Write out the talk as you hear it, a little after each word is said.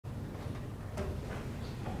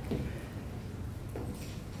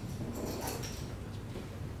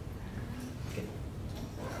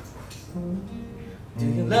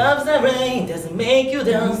loves the rain, doesn't make you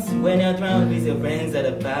dance when you're drunk with your friends at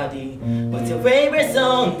a party. What's your favorite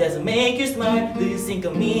song, doesn't make you smile? Do you think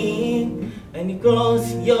of me? When you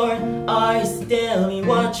close your eyes, tell me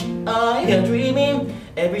what I am dreaming.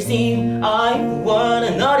 Everything I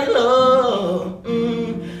wanna not in love.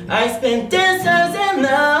 I spent 10,000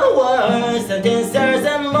 hours and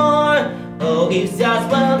 10,000 more. Oh, if that's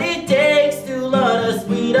what it takes to let us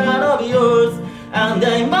sweet out of yours. And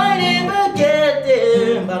I might never get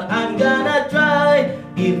there, but I'm gonna try.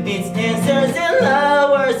 If it's 10,000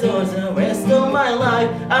 hours or the rest of my life,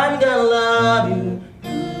 I'm gonna love you.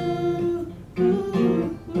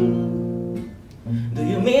 Do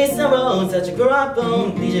you miss the roads that you grew up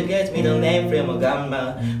on? Did you get me the name from Ogama?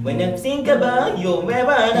 When I think about you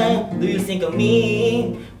wherever, do you think of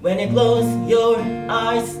me? When you close your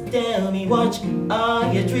eyes, tell me what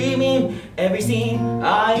are you dreaming? Everything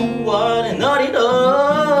I want and not it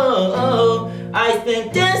all. I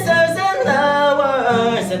spent 10,000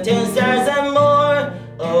 hours and 10,000 more.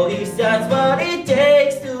 Oh, if that's what it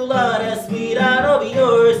takes to let us sweet out of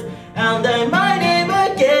yours. And I might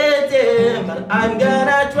never get there, but I'm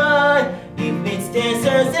gonna try. If it's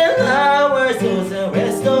 10,000 hours or the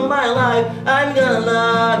rest of my life, I'm gonna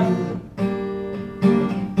love you.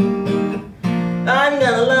 I'm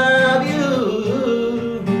gonna love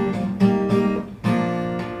you.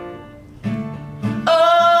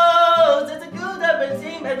 Oh, that's a good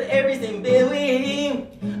everything and everything between.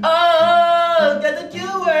 Oh, that's a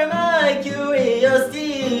cure my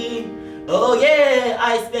curiosity. Oh yeah,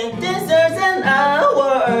 I spent 10,000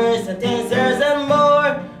 hours and 10,000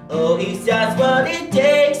 more. Oh, if that's what it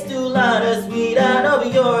takes to let us sweet out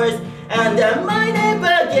of yours. And I might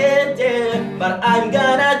never get there, but I'm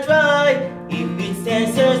gonna try. If it's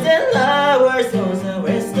 10,000 hours or the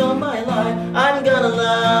rest of my life, I'm gonna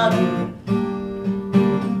love you.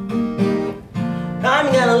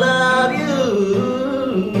 I'm gonna love you.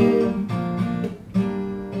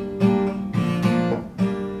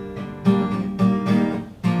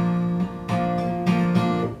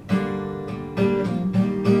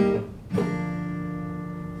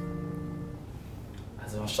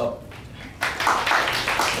 Stop.